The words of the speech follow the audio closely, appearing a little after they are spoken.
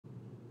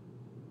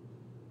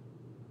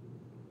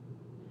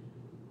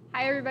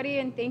Hi everybody,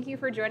 and thank you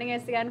for joining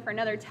us again for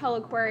another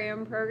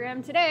Telequarium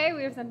program. Today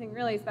we have something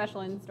really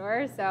special in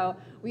store. So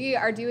we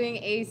are doing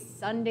a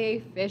Sunday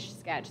fish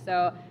sketch.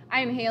 So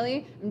I'm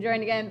Haley, I'm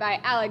joined again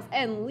by Alex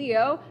and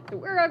Leo. So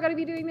we're all gonna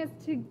be doing this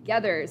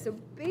together. So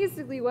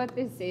basically what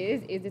this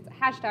is it's a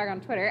hashtag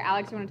on Twitter.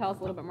 Alex, you wanna tell us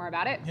a little bit more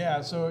about it?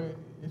 Yeah, so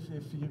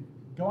if you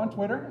go on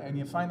Twitter and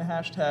you find the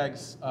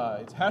hashtags,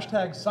 it's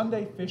hashtag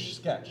Sunday Fish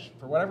Sketch.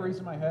 For whatever reason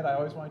in my head, I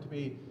always want it to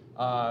be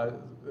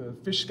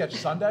Fish Sketch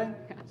Sunday.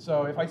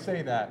 So if I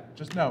say that,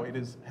 just know it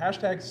is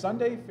hashtag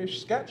Sunday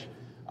Fish Sketch,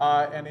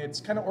 and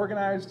it's kind of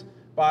organized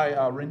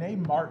by Renee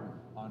Martin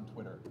on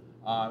Twitter.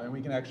 And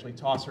we can actually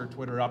toss her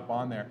Twitter up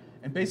on there.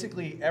 And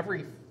basically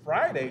every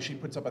Friday she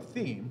puts up a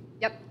theme.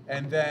 Yep.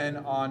 And then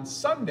on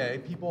Sunday,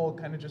 people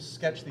kind of just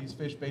sketch these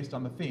fish based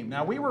on the theme.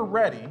 Now we were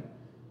ready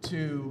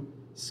to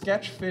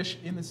sketch fish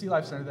in the Sea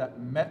Life Center that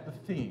met the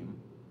theme,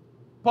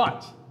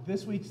 but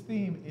this week's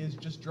theme is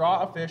just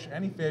draw a fish,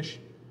 any fish,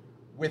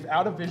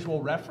 without a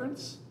visual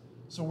reference.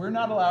 So we're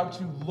not allowed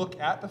to look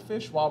at the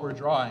fish while we're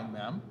drawing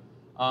them,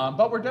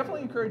 but we're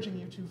definitely encouraging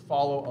you to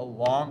follow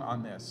along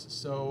on this.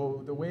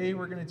 So the way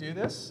we're going to do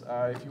this,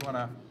 if you want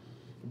to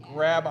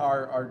grab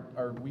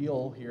our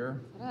wheel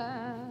here.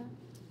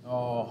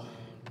 Oh,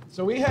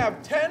 so we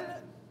have 10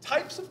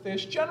 types of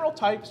fish, general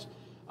types.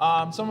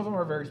 Some of them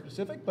are very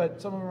specific,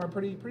 but some of them are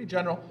pretty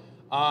general.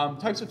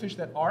 Types of fish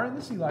that are in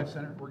the Sea Life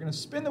Center. We're going to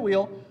spin the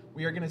wheel.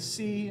 We are going to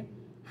see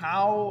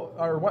how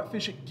or what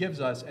fish it gives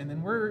us, and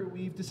then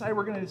we've decided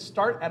we're going to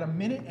start at 1.5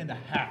 minutes.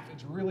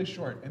 It's really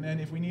short, and then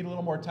if we need a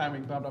little more time, we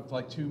can bump it up to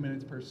like 2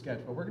 minutes per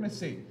sketch. But we're going to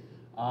see.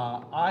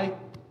 I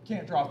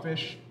can't draw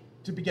fish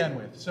to begin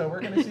with, so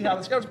we're going to see how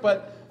this goes.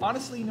 But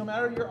honestly, no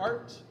matter your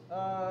art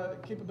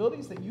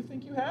capabilities that you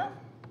think you have,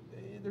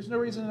 there's no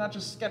reason to not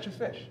just sketch a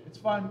fish. It's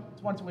fun.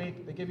 It's once a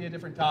week. They give you a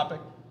different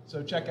topic.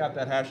 So check out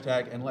that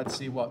hashtag and let's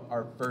see what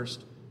our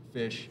first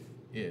fish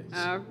is.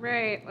 All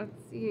right, let's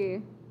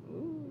see.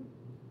 Ooh.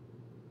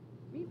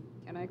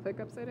 Can I click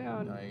upside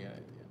down? No, you got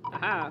it. Yeah.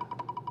 Aha.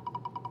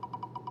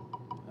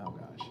 Oh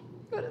gosh.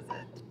 What is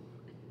it?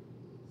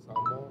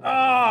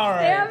 All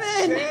right.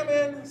 Salmon.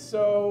 Salmon.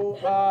 So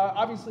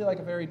obviously like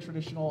a very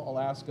traditional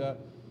Alaska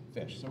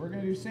fish. So we're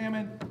going to do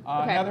salmon. Okay.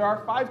 Now there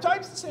are 5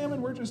 types of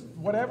salmon. We're just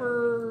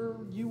whatever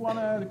you want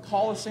to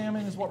call a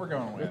salmon is what we're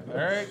going with. All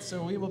right.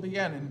 So we will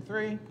begin in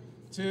 3,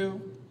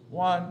 2,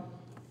 1.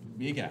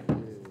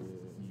 Begin.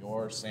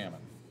 Your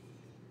salmon.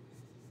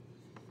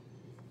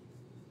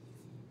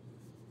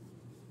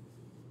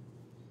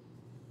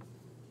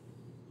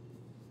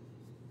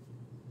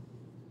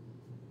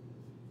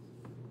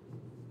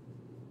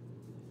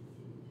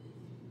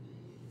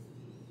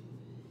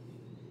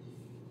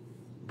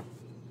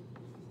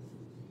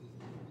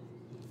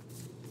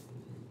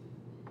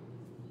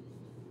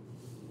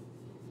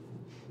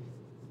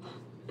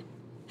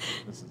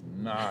 This is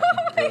not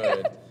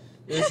good.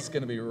 This is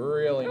going to be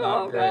really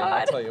not great,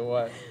 I'll tell you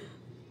what.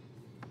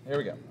 Here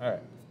we go. All right.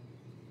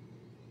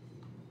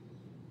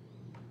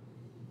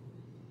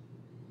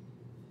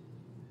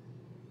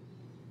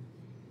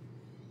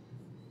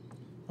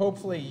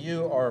 Hopefully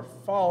you are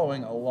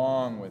following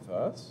along with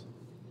us.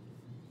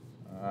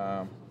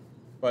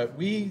 But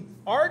we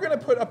are going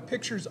to put up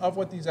pictures of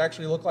what these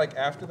actually look like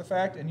after the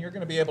fact, and you're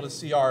going to be able to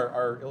see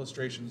our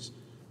illustrations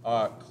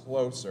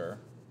closer.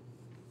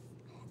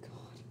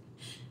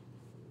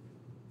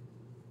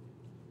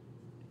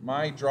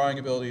 My drawing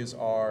abilities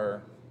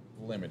are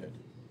limited.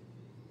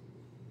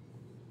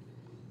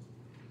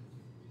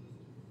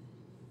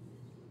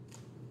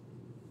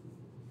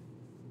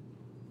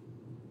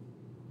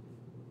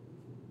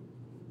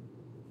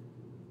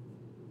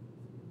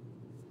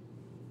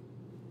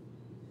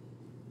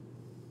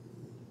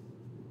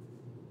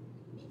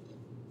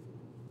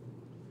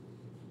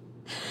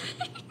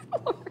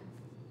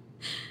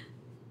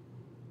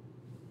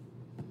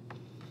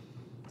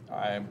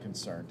 I am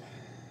concerned.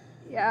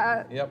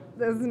 Yeah. Yep.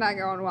 This is not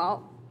going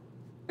well.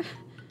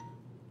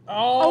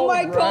 Oh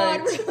my God!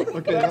 Really?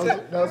 Okay,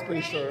 that was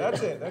pretty short.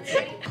 That's it.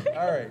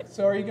 All right.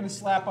 So are you going to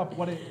slap up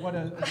what a? I want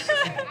to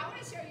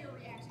show your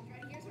reaction.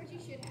 Here's what you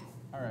should have.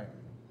 All right.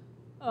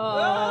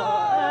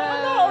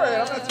 All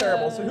right. I'm not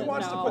terrible. So who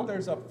wants to put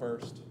theirs up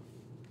first?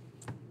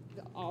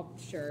 Oh,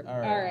 sure. All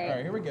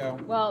right. Here we go.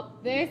 Well,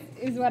 this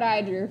is what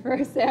I drew for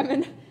a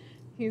salmon.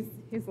 He's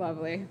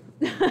lovely.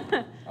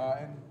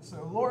 And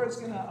so Laura's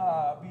going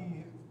to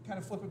be kind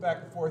of flipping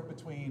back and forth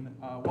between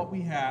what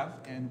we have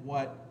and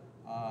what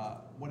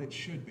it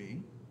should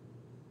be,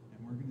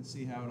 and we're going to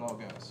see how it all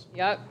goes.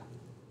 Yep.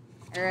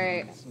 All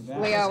right. So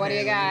that Leo, was what do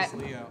you got?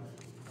 Leo.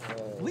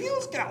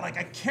 Leo's got like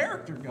a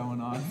character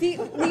going on. See,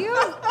 Leo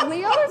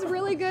is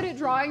really good at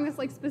drawing this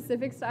like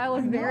specific style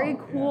of very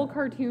cool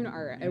cartoon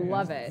art. I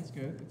love it. It's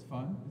good. It's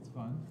fun. It's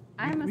fun.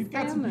 We've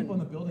got some people in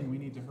the building we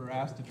need to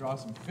harass to draw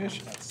some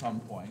fish at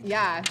some point.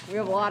 Yeah, we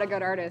have a lot of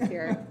good artists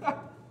here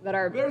that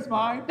are. There's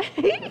mine.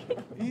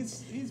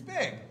 He's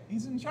big.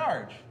 He's in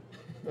charge.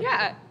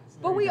 Yeah, So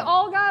but we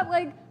all got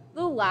like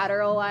the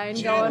lateral line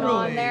going Generally,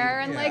 on there,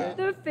 and yeah. like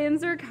the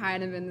fins are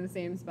kind of in the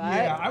same spot.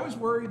 Yeah, I was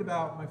worried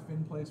about my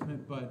fin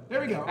placement, but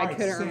there we go. All I right,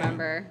 couldn't Sam,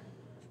 remember.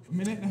 A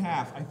minute and a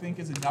half, I think,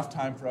 is enough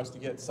time for us to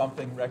get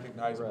something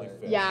recognizably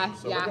Right. fish. Yeah,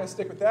 So yeah. we're going to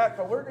stick with that,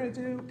 but we're going to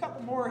do a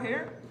couple more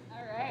here.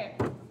 All right.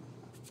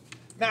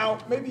 Now,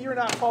 maybe you're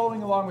not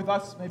following along with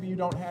us. Maybe you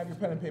don't have your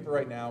pen and paper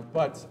right now,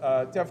 but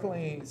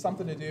definitely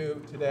something to do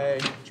today.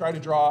 Try to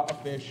draw a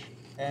fish,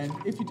 and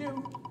if you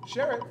do,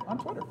 share it on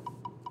Twitter.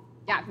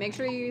 Yeah, make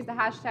sure you use the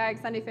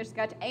hashtag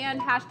SundayFishSketch and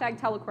hashtag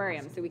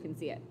Telequarium so we can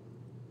see it.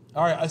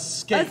 All right, a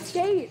skate. A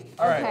skate.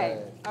 All right.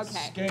 Okay.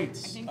 Okay.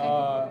 Skates. I think I can do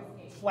a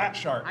skate. Flat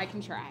shark. I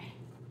can try.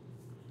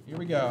 Here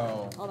we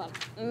go. Hold on.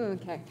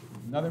 Okay.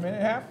 Another minute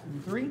and a half.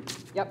 In 3,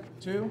 Yep.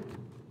 2,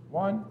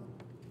 1,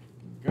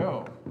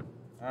 go.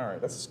 All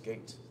right, let's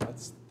skate.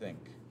 Let's think.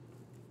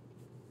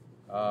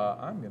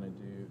 I'm gonna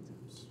do.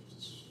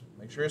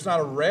 Make sure it's not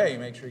a ray.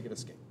 Make sure you get a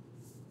skate.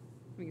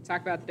 We can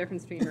talk about the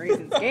difference between rays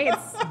and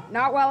skates.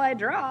 Not while I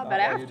draw, but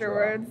Not while you draw,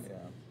 afterwards. yeah.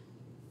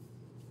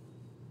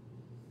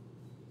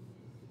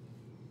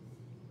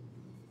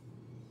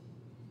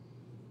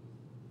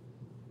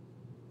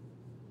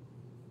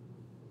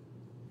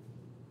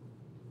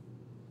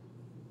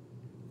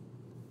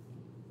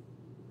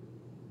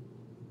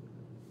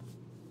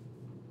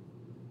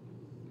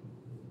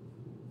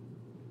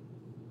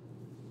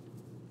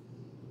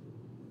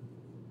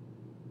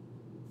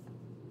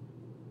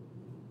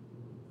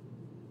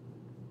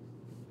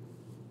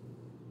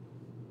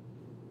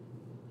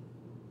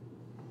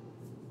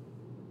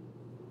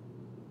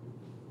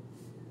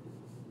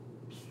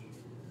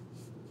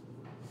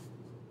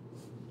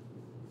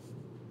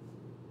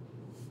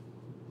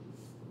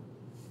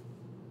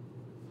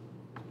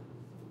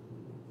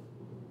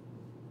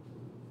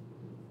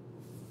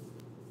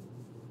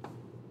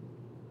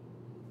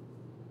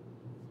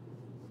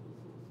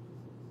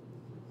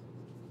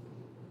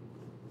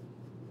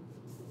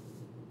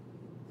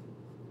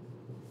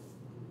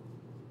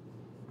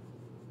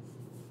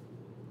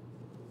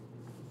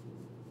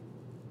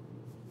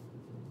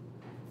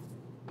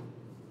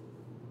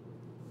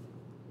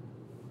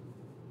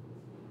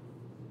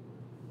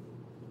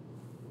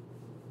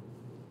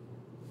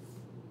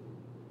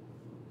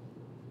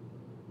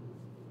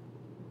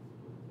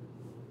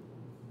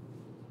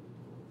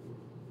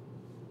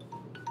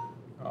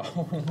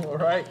 All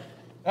right.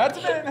 That's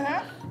a minute and a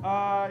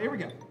half. Here we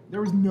go.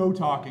 There was no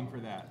talking for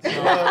that. So,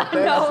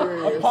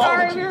 No. apologies.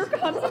 Sorry, we were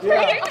concentrating.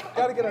 Yeah,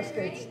 gotta get our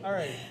skates. All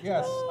right.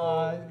 Yes.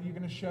 You're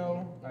gonna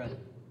show. All right.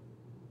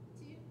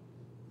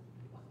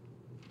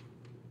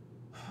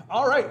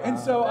 All right. And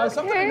so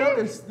something to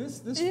notice.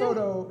 This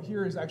photo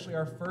here is actually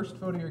our first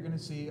photo you're gonna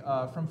see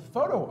from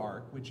Photo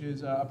Arc, which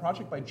is a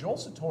project by Joel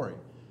Sartore.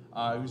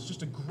 Who's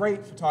just a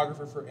great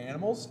photographer for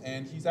animals,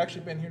 and he's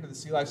actually been here to the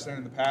Sea Life Center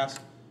in the past.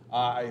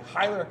 I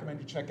highly recommend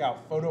you check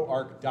out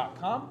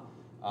photoarc.com.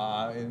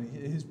 And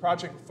his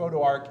project,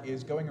 Photo Arc,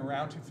 is going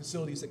around to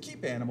facilities that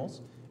keep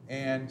animals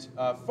and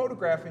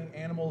photographing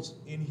animals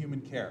in human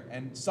care.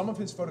 And some of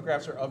his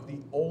photographs are of the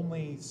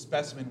only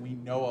specimen we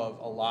know of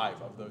alive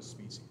of those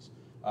species.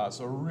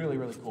 So a really,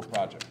 really cool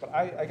project. But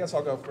I guess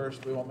I'll go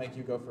first. We won't make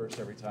you go first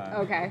every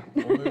time. Okay.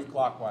 We'll move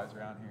clockwise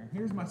around here.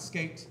 Here's my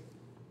skate.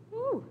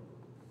 Ooh.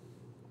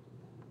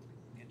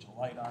 Get your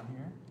light on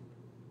here.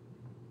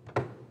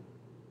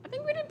 I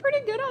think we did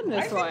pretty good on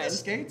this one. I think the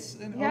skate's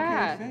an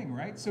Yeah. okay thing,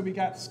 right? So we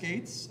got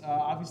skates,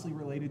 obviously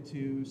related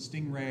to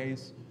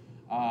stingrays,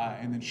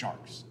 and then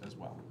sharks as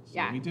well. So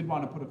Yeah. we did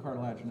want to put a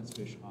cartilaginous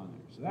fish on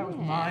there. So that was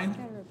Yeah, mine. it's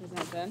gotta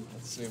represent them.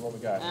 Let's see what we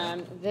got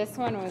here. This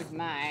one was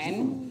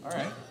mine. All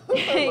right.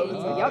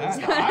 Yup.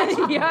 the eyes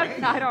are Yup,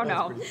 great. I don't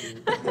know.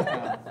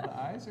 Yeah, the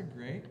eyes are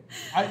great.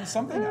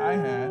 Something I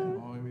had,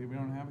 well, we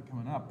don't have it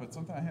coming up, but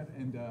something I had,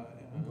 and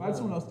I'm glad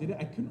someone else did it.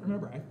 I couldn't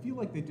remember. I feel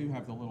like they do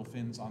have the little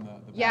fins on the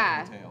back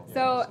Yeah. of the tail.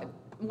 So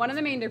one of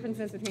the main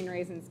differences between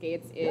rays and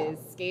skates is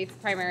skates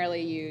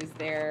primarily use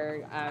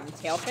their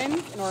tail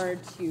fins in order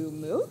to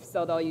move.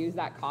 So they'll use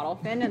that caudal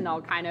fin and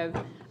they'll kind of,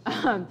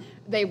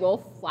 they will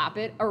flap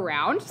it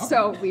around. Okay.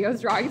 So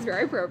Leo's drawing is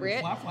very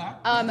appropriate.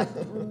 Flap.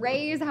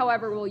 Rays,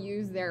 however, will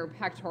use their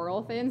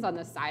pectoral fins on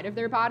the side of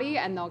their body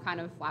and they'll kind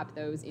of flap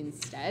those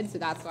instead. So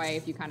that's why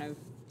if you kind of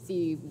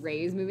see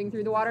rays moving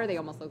through the water, they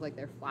almost look like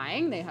they're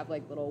flying. They have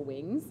like little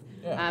wings.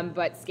 Yeah.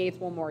 But skates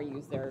will more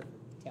use their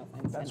tail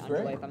fins That's and great.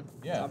 undulate them.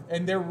 Yeah, So.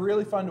 and they're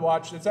really fun to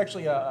watch. It's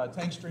actually a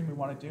tank stream we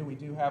want to do. We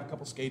do have a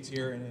couple skates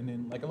here and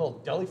in like a little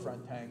deli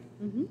front tank.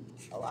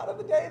 Mm-hmm. A lot of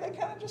the day they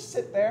kind of just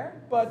sit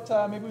there, but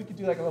maybe we could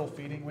do like a little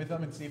feeding with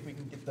them and see if we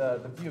can get the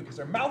view because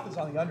their mouth is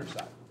on the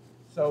underside.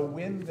 So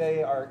when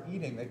they are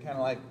eating, they kind of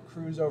like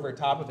cruise over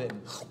top of it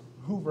and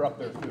hoover up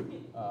their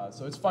food.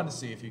 So it's fun to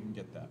see if you can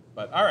get that.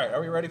 But all right,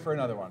 are we ready for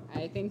another one?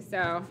 I think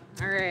so.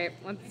 All right,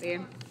 let's see.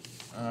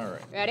 All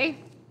right, Ready?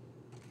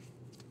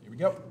 here we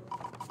go.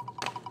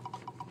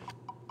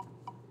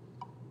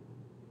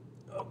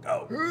 Oh,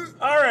 go.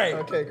 All right.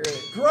 Okay,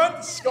 great.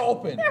 Grunt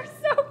Sculpin. They're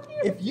so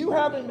cute. If you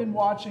haven't been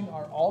watching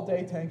our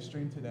all-day tank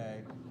stream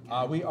today,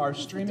 we are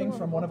streaming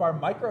from one of our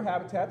micro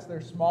habitats.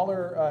 They're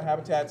smaller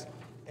habitats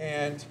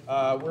And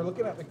we're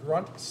looking at the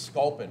grunt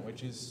sculpin,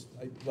 which is,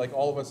 like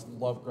all of us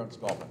love grunt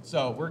sculpin.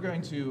 So we're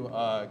going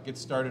to get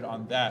started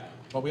on that,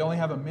 but we only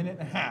have a minute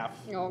and a half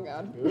Oh,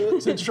 God.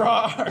 to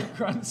draw our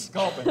grunt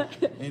sculpin.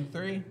 In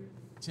 3,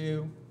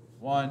 2,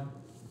 1,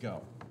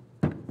 go.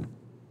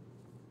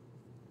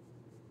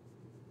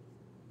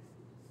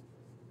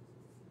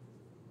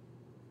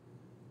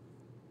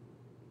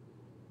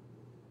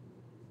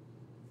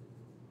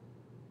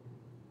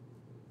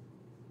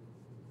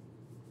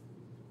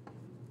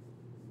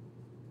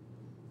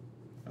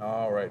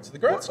 All right, so the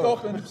grunt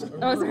sculpin.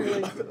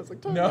 Really,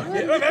 no,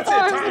 yeah,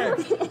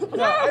 that's it. Time.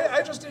 No,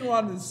 I just didn't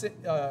want to sit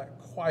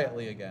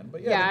quietly again.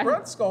 But yeah, the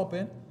grunt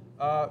sculpin,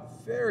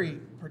 very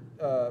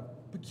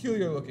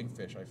peculiar-looking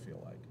fish. I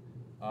feel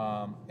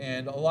like,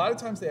 and a lot of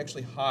times they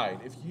actually hide.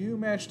 If you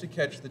managed to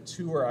catch the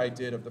tour I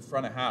did of the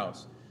front of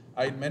house,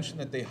 I had mentioned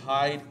that they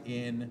hide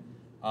in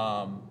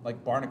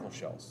like barnacle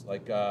shells,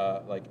 like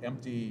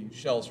empty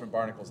shells from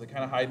barnacles. They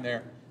kind of hide in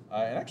there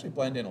and actually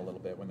blend in a little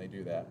bit when they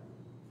do that.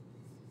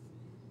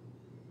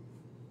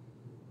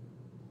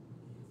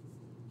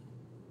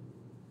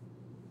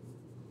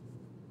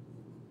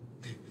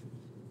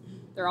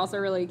 They're also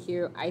really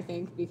cute, I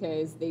think,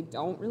 because they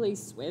don't really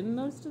swim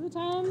most of the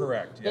time.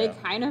 Correct, yeah. They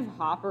kind of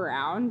hop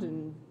around,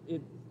 and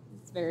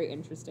it's very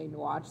interesting to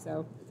watch.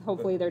 So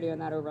hopefully they're doing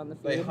that over on the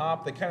feed. They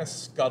hop, they kind of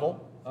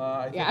scuttle,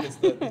 I think is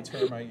the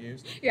term I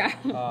used. Yeah,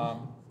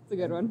 it's a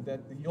good one.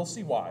 That you'll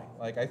see why.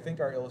 Like, I think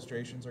our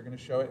illustrations are going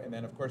to show it. And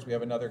then, of course, we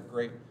have another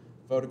great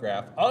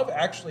photograph of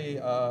actually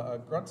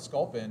a grunt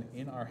sculpin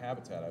in our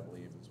habitat, I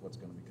believe, is what's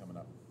going to be coming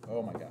up.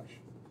 Oh, my gosh.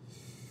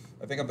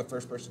 I think I'm the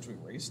first person to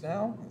erase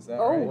now. Is that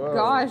right? Oh,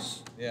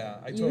 gosh. Yeah,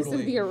 I Use of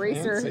the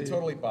eraser. I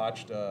totally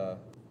botched a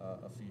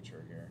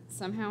feature here.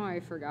 Somehow I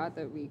forgot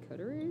that we could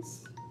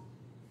erase.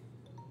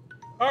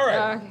 All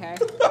right. Okay.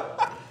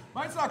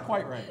 Mine's not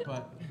quite right,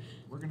 but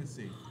we're going to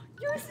see.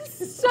 Yours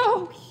is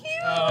so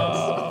cute.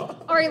 All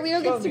right, Leo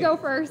gets to go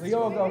first.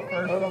 Leo will go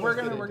first, but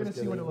we're gonna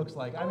see what it looks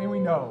like. I mean, we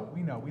know,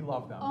 we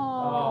love them.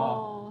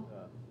 Oh,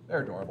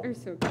 they're adorable. they're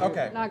so cute.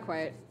 Okay. Not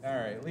quite. All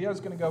right, Leo's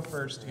gonna go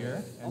first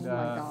here, and Oh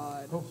my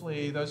God.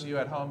 hopefully those of you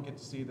at home get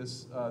to see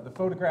this, the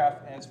photograph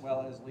as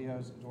well as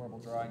Leo's adorable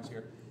drawings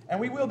here.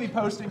 And we will be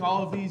posting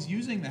all of these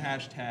using the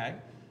hashtag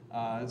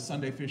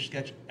Sunday Fish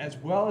Sketch as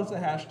well as the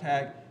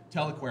hashtag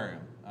Telequarium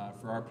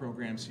for our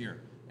programs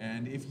here.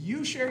 And if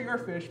you share your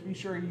fish, be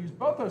sure to use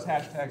both those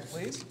hashtags,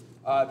 please.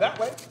 That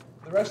way,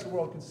 the rest of the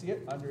world can see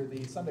it under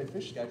the Sunday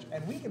Fish Sketch,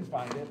 and we can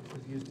find it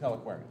if you use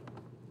Telequarium.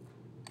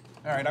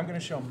 All right, I'm going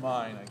to show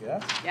mine, I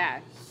guess. Yeah.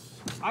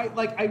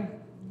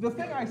 The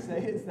thing I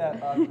say is that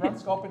grunt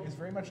sculpin is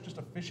very much just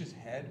a fish's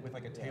head with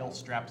like a tail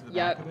strapped to the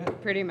back of it.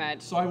 Yep, pretty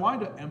much. So I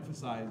wanted to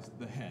emphasize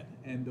the head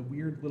and the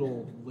weird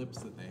little lips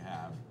that they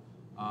have.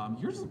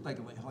 Yours look like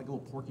a little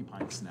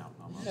porcupine snout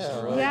almost. Yeah,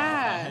 or right.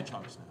 Yeah. a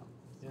hedgehog snout.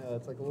 Yeah,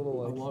 it's like a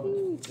little I love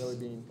it. jelly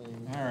bean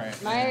thing. All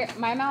right.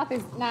 My mouth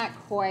is not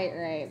quite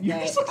right.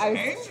 Yours But looks I was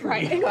angry.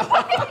 trying.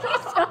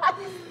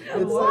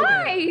 It's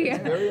Why?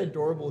 It's very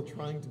adorable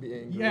trying to be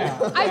angry.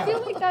 Yeah. I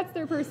feel like that's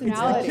their It's like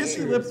personality.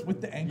 kissy lips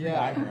with the angry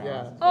Yeah, eyebrows.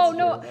 yeah. Oh That's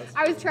no, true, that's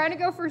I was trying to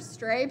go for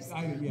stripes,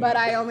 Yeah. but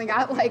I only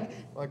got like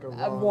Like a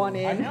one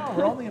I in. know,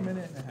 we're only a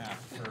minute and a half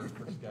for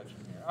sketching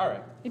here. All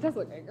right. He does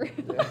look angry.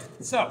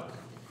 So,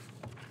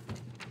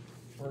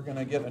 we're going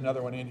to get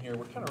another one in here.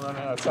 We're kind of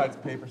running out of sides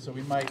of paper, so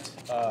we might,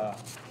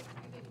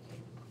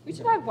 We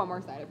should have one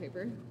more side of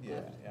paper. yeah,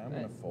 I'm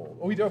going to fold.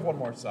 Oh, we do have one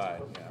more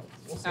side. Yeah,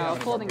 we'll see Oh, how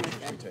many folding more is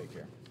pictures good. we take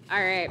here.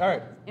 All right. All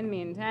right. In the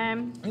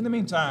meantime, In the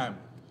meantime,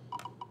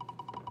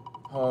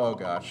 oh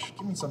gosh,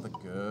 give me something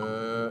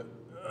good.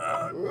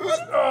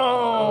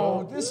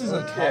 Oh, this is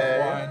a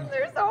tough one.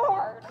 they're so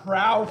hard.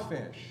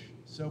 Prowfish.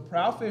 So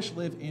prowfish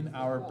live in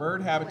our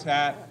bird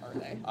habitat. Are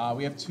they?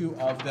 We have 2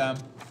 of them.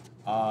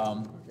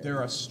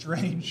 They're a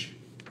strange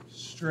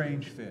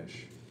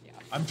fish. Yeah.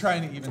 I'm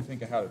trying to even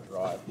think of how to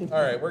draw it.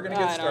 All right, we're going to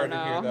get I don't started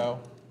here, know.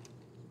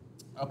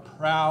 though. A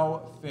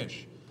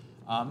prowfish.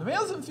 The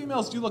males and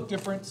females do look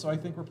different, so I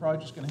think we're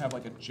probably just going to have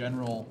like a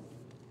general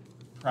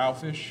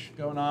prowfish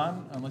going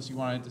on, unless you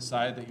want to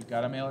decide that you've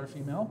got a male or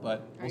female.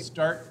 But we'll Right.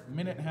 start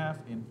minute and a half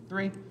in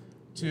 3,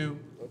 2,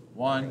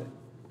 1,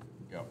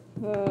 go.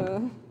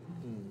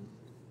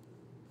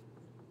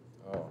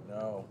 Oh,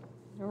 no.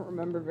 I don't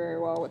remember very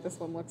well what this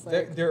one looks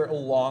like. They're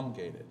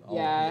elongated.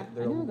 Yeah,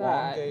 They're I knew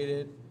that.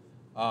 elongated.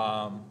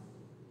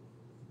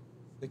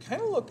 They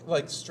kind of look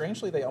like,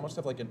 strangely, they almost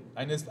have like an,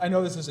 I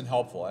know this isn't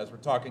helpful as we're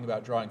talking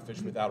about drawing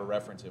fish without a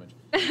reference image.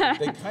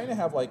 They kind of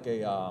have like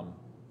a,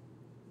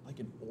 like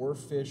an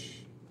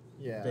oarfish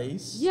Yeah.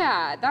 base.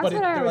 Yeah, that's but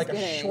what I they're was like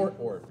getting. a short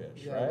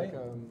oarfish, Yeah, right?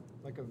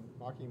 like a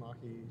maki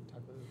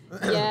type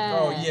of. Yeah.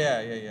 Oh, yeah.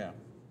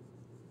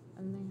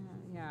 And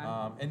they have,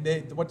 yeah.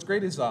 And what's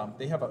great is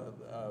they have a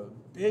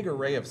big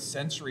array of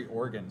sensory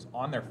organs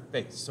on their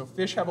face. So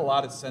fish have a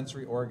lot of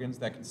sensory organs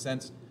that can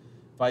sense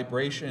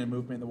vibration and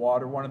movement in the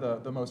water. One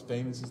of the most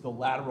famous is the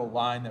lateral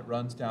line that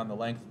runs down the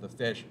length of the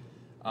fish.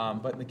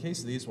 But in the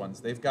case of these ones,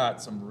 they've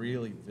got some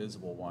really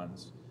visible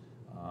ones.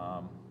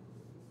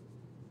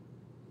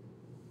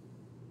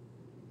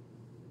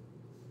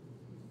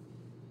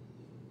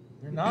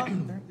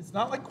 It's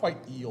not like quite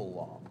eel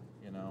long,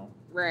 you know.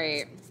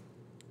 Right.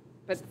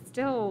 But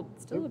still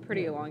a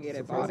pretty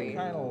elongated body.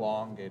 Kind of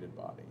elongated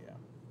body, yeah.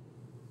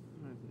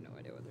 I have no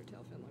idea what their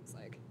tail fin looks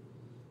like.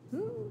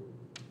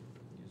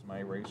 Use my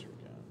eraser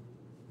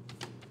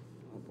again.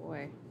 Oh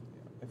boy.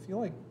 Yeah. I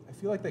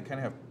feel like they kind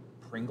of have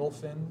Pringle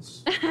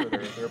fins for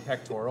their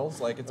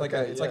pectorals. Like it's like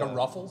a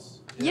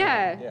Ruffles.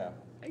 Yeah. Yeah.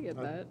 I get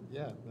that.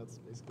 Yeah, that's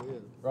basically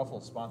it.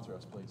 Ruffles, sponsor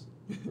us, please.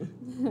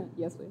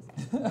 Yes, please.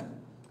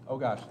 Oh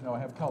gosh, no, I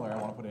have color I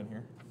want to put in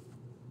here.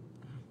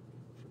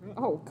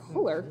 Oh,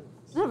 color.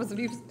 None of us have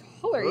used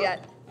color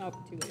yet. Oh,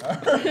 too late.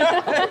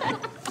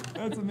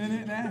 That's a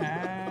minute and a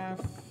half.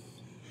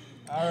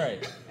 All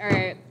right. All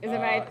right. Is it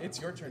my?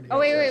 It's your turn. Oh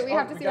wait. We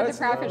have to see what the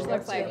gotta crayfish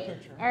looks see the like.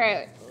 picture. All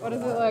right. What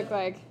does it look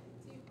like?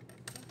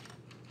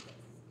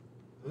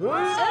 All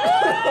right,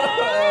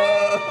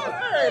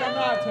 I'm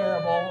not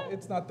terrible.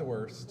 It's not the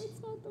worst.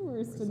 It's not the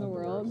worst It's in the not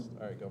world. worst.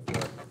 All right, go for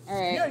it. All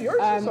right. Yeah,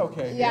 yours is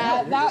okay. Yeah,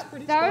 yours is that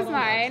pretty that was spot on,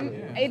 mine.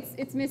 actually. Yeah.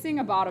 It's missing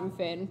a bottom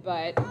fin,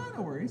 but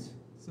No worries.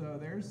 So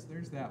there's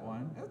that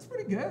one. That's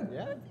pretty good.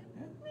 Yeah.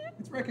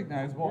 It's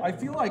recognizable. I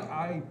feel like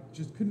I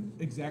just couldn't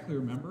exactly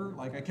remember.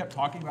 Like I kept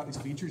talking about these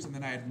features and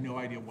then I had no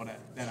idea what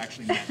that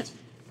actually meant.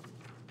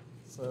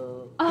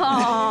 So.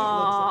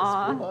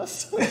 Aww.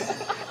 Looks like a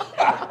school bus.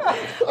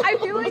 I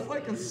feel It like looks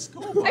like a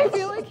school bus. I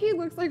feel like he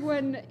looks like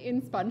when in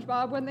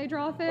SpongeBob when they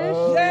draw fish.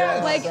 Oh,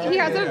 Yes! Like he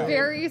has a Yeah.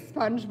 very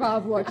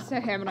SpongeBob look to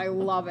him, and I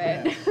love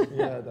it.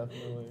 Yeah,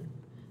 definitely.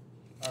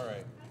 All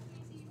right.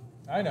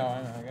 I know.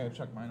 I gotta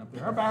chuck mine up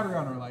there. Our battery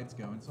on our light's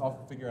going, so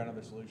I'll figure out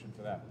another solution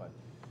for that. But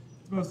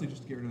it's mostly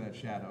just to get rid of that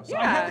shadow. So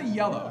I have the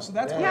yellow. So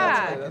that's what Yeah.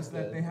 that's like, That's is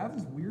that good. they have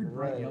this weird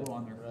bright Right, yellow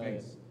on their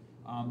right. face.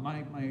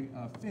 My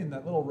fin,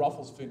 that little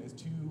Ruffles fin, is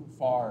too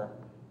far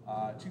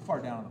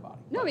down on the body.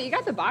 No, but you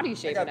got the body I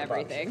shape got and the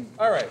body. everything.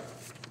 All right.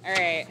 All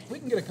right. If we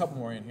can get a couple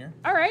more in here.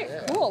 All right.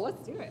 Yeah. Cool.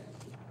 Let's do it.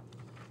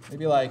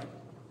 Maybe like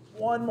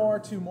one more,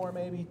 two more,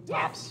 maybe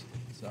tops.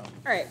 So All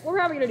right. We're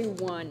probably gonna do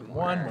one more.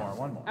 one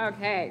more.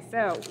 Okay.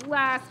 So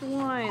last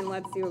one.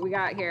 Let's see what we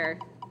got here.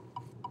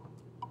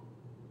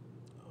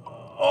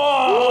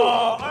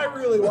 Oh, I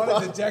really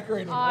wanted to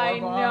decorate a I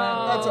orb know.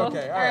 on it. That's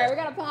okay. All right. We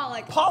got a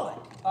pollock.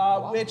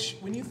 Pollock, which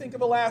when you think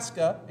of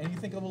Alaska and you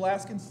think of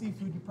Alaskan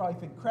seafood, you probably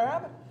think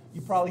crab.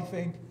 You probably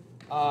think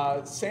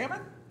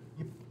salmon.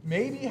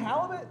 Maybe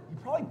halibut. You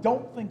probably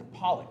don't think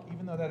pollock,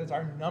 even though that is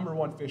our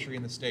 #1 fishery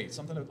in the state.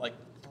 Something like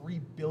 3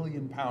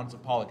 billion pounds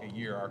of pollock a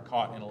year are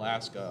caught in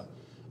Alaska.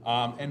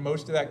 And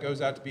most of that goes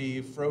out to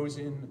be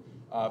frozen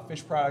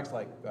fish products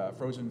like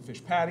frozen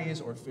fish patties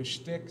or fish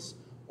sticks,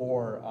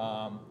 or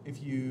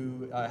if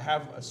you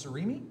have a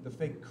surimi, the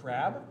fake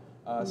crab,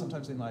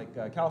 sometimes in like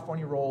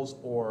California rolls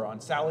or on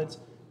salads,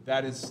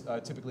 that is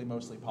typically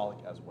mostly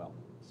pollock as well.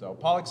 So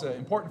pollock's an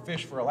important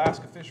fish for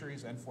Alaska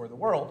fisheries and for the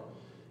world.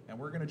 And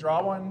we're going to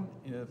draw one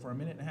for a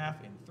minute and a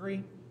half in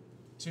 3,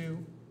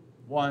 2,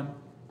 1,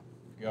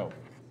 go.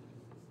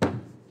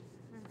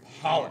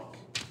 Pollock.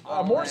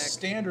 A more Pollock.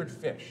 standard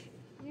fish.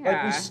 Like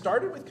Yeah. we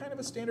started with kind of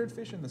a standard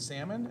fish in the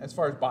salmon as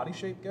far as body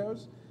shape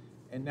goes,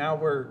 and now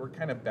we're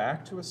kind of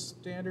back to a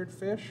standard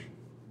fish.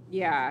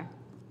 Yeah.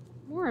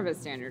 More of a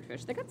standard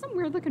fish. They got some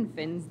weird looking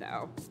fins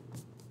though.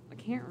 I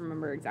can't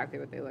remember exactly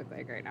what they look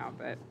like right now,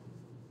 but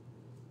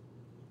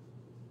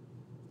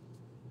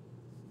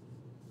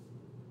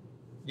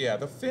Yeah,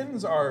 the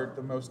fins are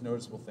the most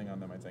noticeable thing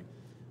on them, I think.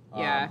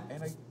 Yeah.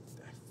 And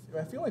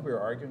I feel like we were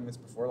arguing this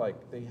before,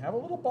 like they have a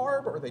little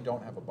barb or they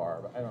don't have a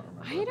barb. I don't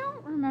remember. I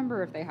don't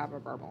remember if they have a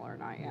barbel or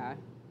not yet.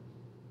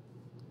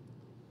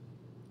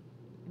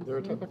 They're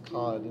a type of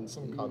cod, and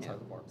some cods No.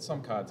 have a barb.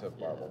 Some cods have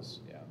barbels.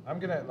 Yeah. I'm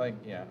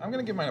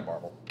gonna give mine a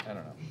barbel. I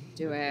don't know.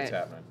 Do It's it.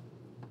 happening.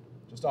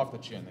 Just off the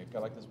chin. They've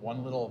got like this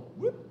one little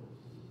whoop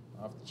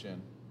off the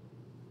chin.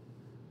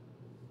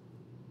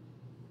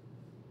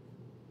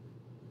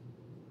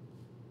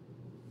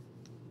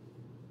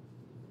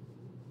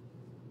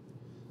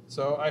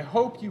 So I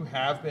hope you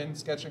have been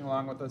sketching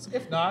along with us.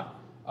 If not,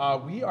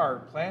 we are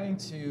planning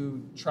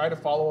to try to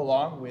follow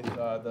along with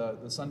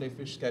the Sunday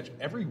fish sketch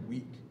every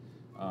week.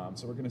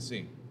 So we're going to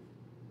see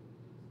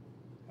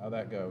how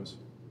that goes.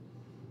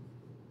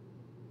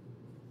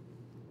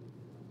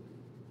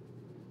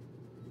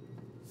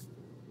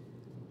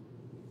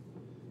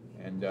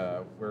 And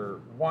we're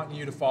wanting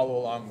you to follow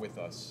along with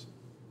us.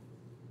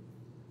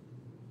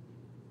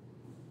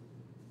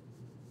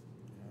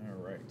 All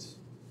right.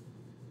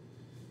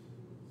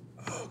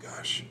 Oh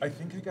gosh, I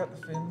think I got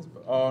the fins,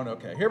 but oh no,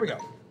 okay, here we go.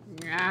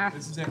 Yeah.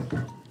 This is it.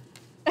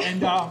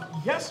 And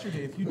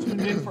yesterday, if you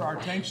tuned in for our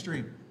tank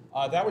stream,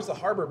 that was the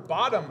harbor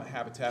bottom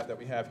habitat that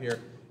we have here.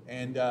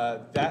 And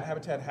that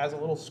habitat has a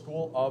little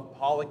school of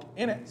pollock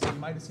in it, so you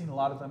might have seen a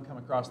lot of them come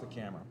across the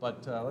camera.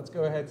 But let's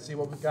go ahead and see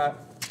what we've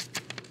got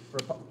for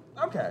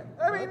okay.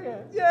 I mean,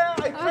 yeah,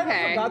 I kind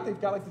of forgot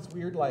they've got like this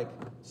weird, like,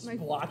 My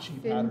splotchy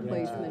fin pattern.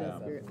 placement Yeah.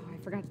 is weird. Oh, I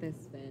forgot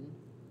this fin.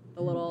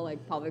 The little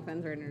like pelvic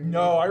fins are underneath.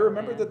 No, I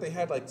remember Yeah. that they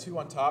had like 2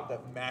 on top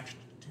that matched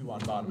 2 on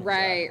bottom.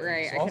 Right, exactly.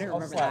 right. So I couldn't I'll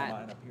remember slap that.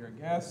 mine up here,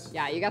 I guess.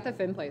 Yeah, you got the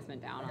fin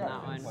placement down I on got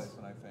that fin one.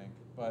 placement, I think.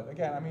 But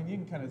again, I mean, you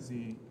can kind of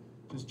see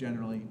just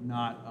generally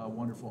not a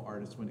wonderful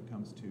artist when it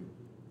comes to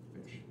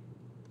fish.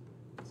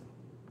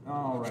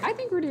 All right. I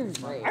think we're doing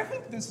great. I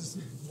think this has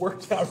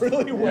worked out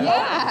really well.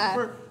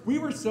 Yeah. We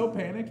were so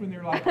panicked when they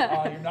were like,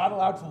 you're not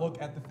allowed to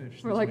look at the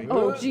fish. We're this like, week.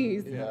 oh,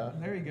 geez. Yeah.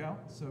 There you go.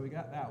 So we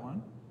got that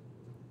one.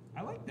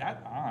 I like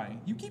that eye.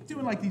 You keep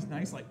doing like these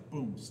nice, like,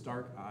 boom,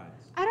 stark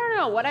eyes. I don't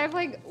know. What I've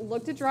like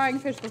looked at drawing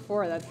fish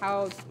before, that's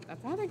how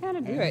they kind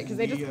of do it, because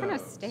they just kind of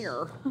Leos.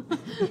 stare.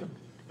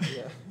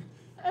 Yeah.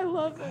 I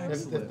love it.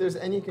 If there's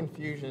any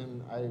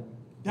confusion,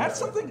 That's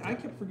something I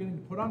kept forgetting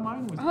to put on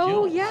mine was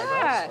Oh, gills.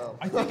 yeah.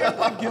 I think I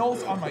put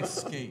gills on my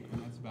skate,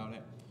 and that's about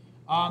it.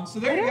 So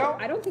there you go.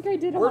 I don't think I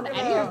did on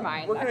any of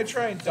mine. We're going to That's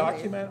try and silly.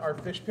 document our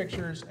fish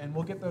pictures, and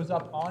we'll get those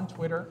up on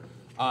Twitter.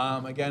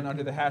 Again,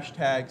 under the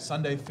hashtag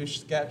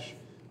SundayFishSketch.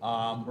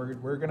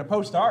 We're going to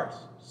post ours.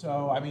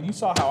 So, I mean, you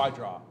saw how I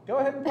draw. Go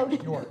ahead and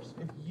post yours.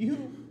 If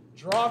you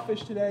draw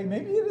fish today,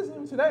 maybe it isn't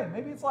even today.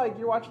 Maybe it's like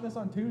you're watching this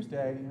on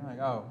Tuesday, and you're like,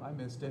 oh, I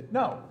missed it.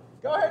 No.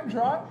 Go ahead and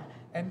draw it,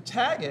 and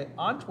tag it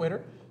on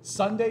Twitter,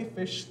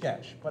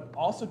 SundayFishSketch. But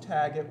also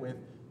tag it with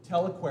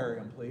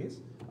Telequarium, please.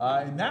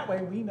 And that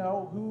way we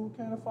know who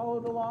kind of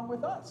followed along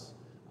with us.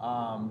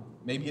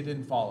 Maybe you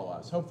didn't follow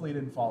us. Hopefully you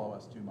didn't follow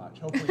us too much.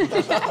 Hopefully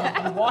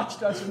you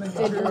watched us and then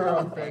you drew your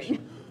own fish.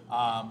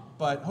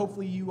 But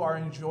hopefully you are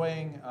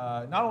enjoying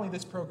not only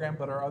this program,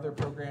 but our other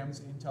programs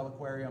in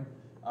Telequarium,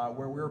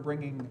 where we're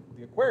bringing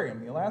the aquarium,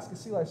 the Alaska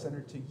Sea Life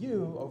Center, to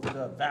you over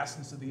the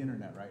vastness of the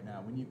internet right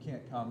now when you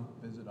can't come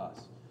visit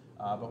us.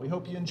 But we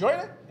hope you enjoyed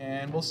it,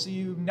 and we'll see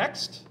you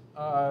next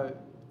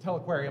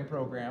Telequarium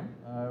program.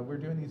 We're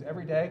doing these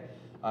every day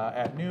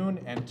at noon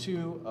and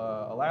 2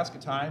 Alaska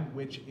time,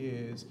 which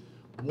is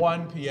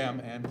 1 p.m.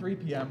 and 3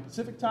 p.m.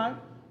 Pacific time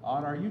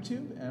on our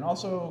YouTube. And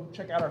also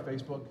check out our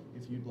Facebook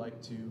if you'd like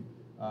to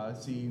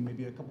see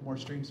maybe a couple more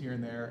streams here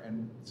and there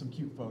and some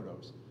cute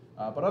photos.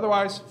 But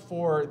otherwise,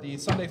 for the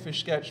Sunday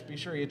Fish Sketch, be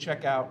sure you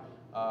check out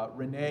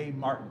Renee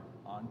Martin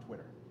on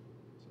Twitter.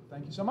 So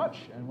thank you so much,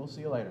 and we'll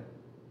see you later.